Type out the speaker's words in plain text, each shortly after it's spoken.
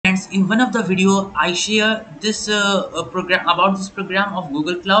friends, in one of the video I share this program about this program of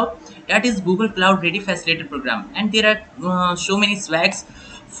Google Cloud, that is Google Cloud Ready Facilitator program, and there are so many swags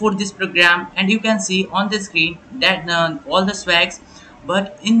for this program, and you can see on the screen that all the swags.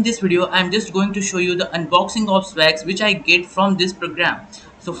 But in this video I'm just going to show you the unboxing of swags which I get from this program.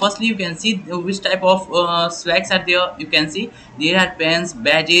 So firstly, you can see which type of swags are there. You can see there are pens,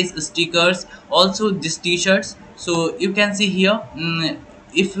 badges, stickers, also these t-shirts. So you can see here,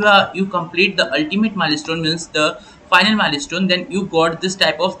 if you complete the ultimate milestone, means the final milestone, then you got this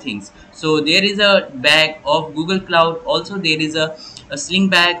type of things. So there is a bag of Google Cloud, also there is a sling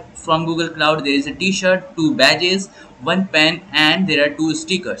bag from Google Cloud, there is a t-shirt, 2 badges, 1 pen, and there are 2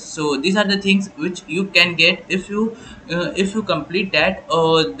 stickers. So these are the things which you can get if you complete that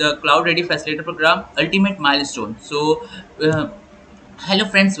the Cloud Ready Facilitator program ultimate milestone. So hello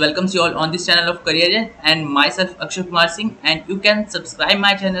friends, welcomes you all on this channel of Career Gen, and myself Akshay Kumar Singh, and you can subscribe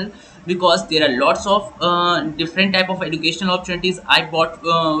my channel because there are lots of different type of educational opportunities I bought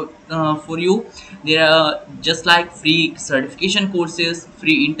for you. There are just like free certification courses,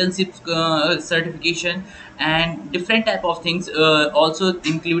 free internship certification, and different type of things, also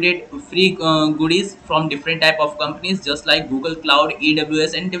included free goodies from different type of companies just like Google Cloud,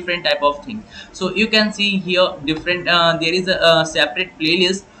 AWS, and different type of things. So you can see here different there is a separate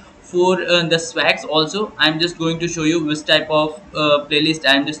playlist for the swags. Also I'm just going to show you which type of playlist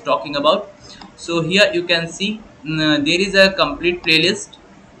I'm just talking about. So here you can see there is a complete playlist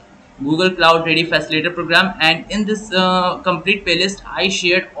Google Cloud Ready Facilitator program, and in this complete playlist I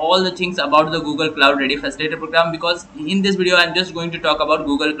shared all the things about the Google Cloud Ready Facilitator program, because in this video I'm just going to talk about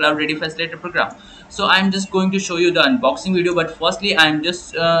Google Cloud Ready Facilitator program. So I'm just going to show you the unboxing video, but firstly I'm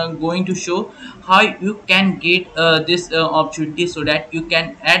just going to show how you can get this opportunity, so that you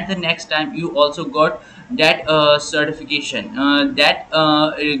can at the next time you also got that certification, that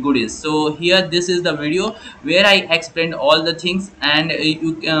goodies. So here this is the video where I explained all the things, and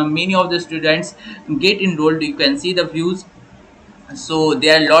many of the students get enrolled. You can see the views. So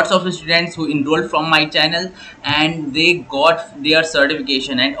there are lots of students who enrolled from my channel and they got their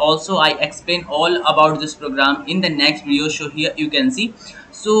certification, and also I explain all about this program in the next video. So here you can see.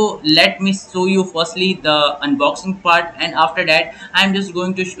 So let me show you firstly the unboxing part, and after that I'm just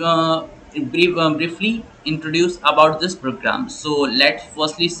going to briefly introduce about this program. So let's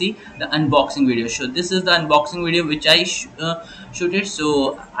firstly see the unboxing video. So this is the unboxing video which I shooted.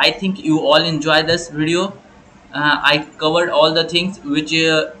 So I think you all enjoy this video. I covered all the things which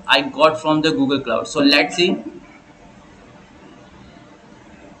I got from the Google Cloud. So let's see.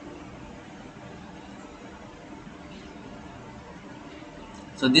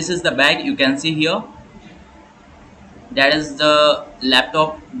 So this is the bag you can see here. That is the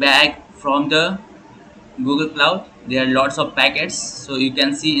laptop bag from the Google Cloud. There are lots of packets, so you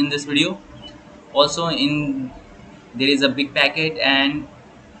can see in this video. Also there is a big packet, and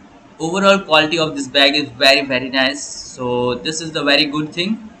overall quality of this bag is very nice. So this is the very good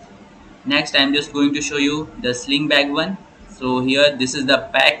thing. Next I'm just going to show you the sling bag one. So here this is the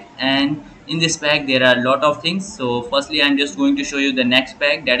pack, and in this bag there are a lot of things. So firstly I'm just going to show you the next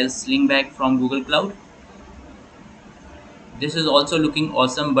bag, that is sling bag from Google Cloud. This is also looking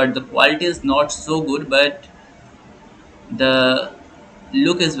awesome, but the quality is not so good, but the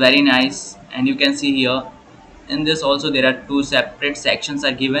look is very nice. And you can see here in this also there are 2 separate sections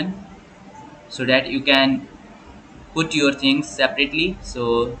are given, so that you can put your things separately.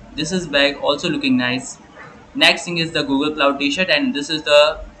 So this is bag also looking nice. Next thing is the Google Cloud t-shirt, and this is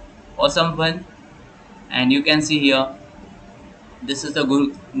the awesome one. And you can see here this is the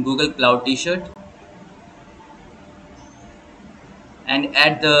Google Cloud t-shirt, and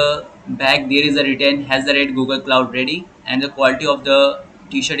at the back there is a written has the red Google Cloud Ready, and the quality of the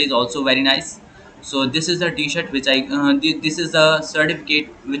t-shirt is also very nice. So this is the t-shirt which I this is the certificate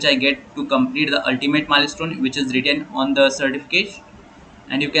which I get to complete the ultimate milestone, which is written on the certificate.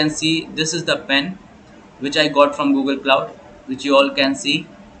 And you can see this is the pen which I got from Google Cloud, which you all can see.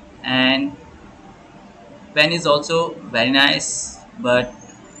 And pen is also very nice, but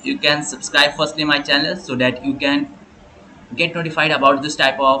you can subscribe firstly my channel so that you can get notified about this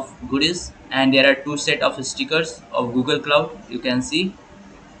type of goodies. And there are 2 set of stickers of Google Cloud, you can see.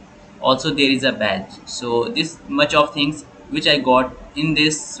 Also there is a badge. So this much of things which I got in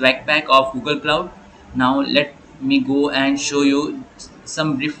this swag pack of Google Cloud. Now let me go and show you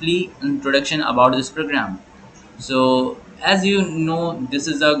some briefly introduction about this program. So as you know, this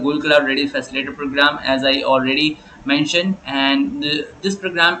is a Google Cloud Ready Facilitator program, as I already mentioned, and this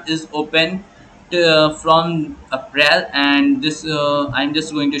program is open from April, and this I'm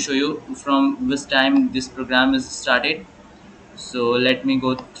just going to show you from which time this program is started. So let me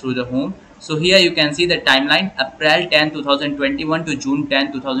go through the home. So here you can see the timeline, April 10 2021 to June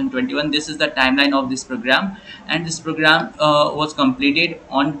 10 2021. This is the timeline of this program, and this program was completed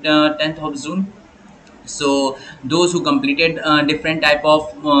on 10th of June. So those who completed different type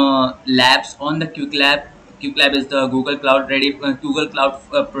of labs on the quick lab is the Google Cloud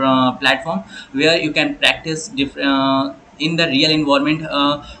platform, where you can practice in the real environment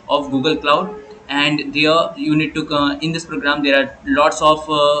of Google Cloud. And there you need to in this program there are lots of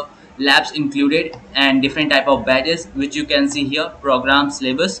labs included and different type of badges, which you can see here: program,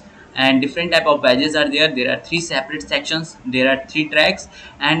 syllabus, and different type of badges are there. There are three separate sections, there are three tracks,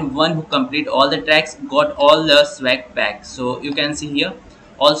 and one who complete all the tracks got all the swag back. So you can see here.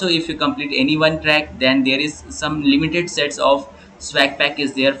 Also, if you complete any one track, then there is some limited sets of swag pack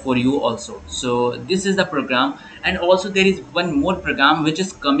is there for you also. So this is the program. And also there is one more program which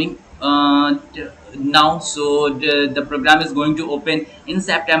is coming now. So the program is going to open in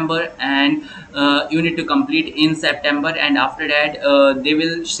September, and you need to complete in September, and after that they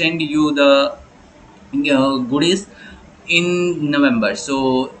will send you the goodies in November.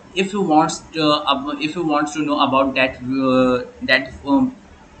 So if you want to know about that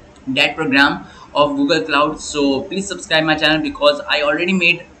program of Google Cloud, so please subscribe my channel, because I already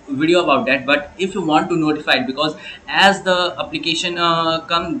made video about that. But if you want to notify it, because as the application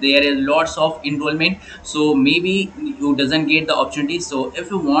come, there is lots of enrollment, so maybe you doesn't get the opportunity. So if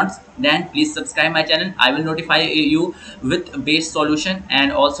you want, then please subscribe my channel. I will notify you with base solution,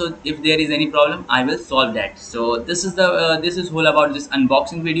 and also if there is any problem, I will solve that. So this is whole about this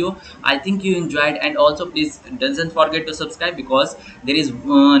unboxing video. I think you enjoyed, and also please doesn't forget to subscribe, because there is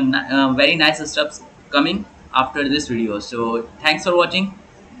very nice stuff coming after this video. So thanks for watching.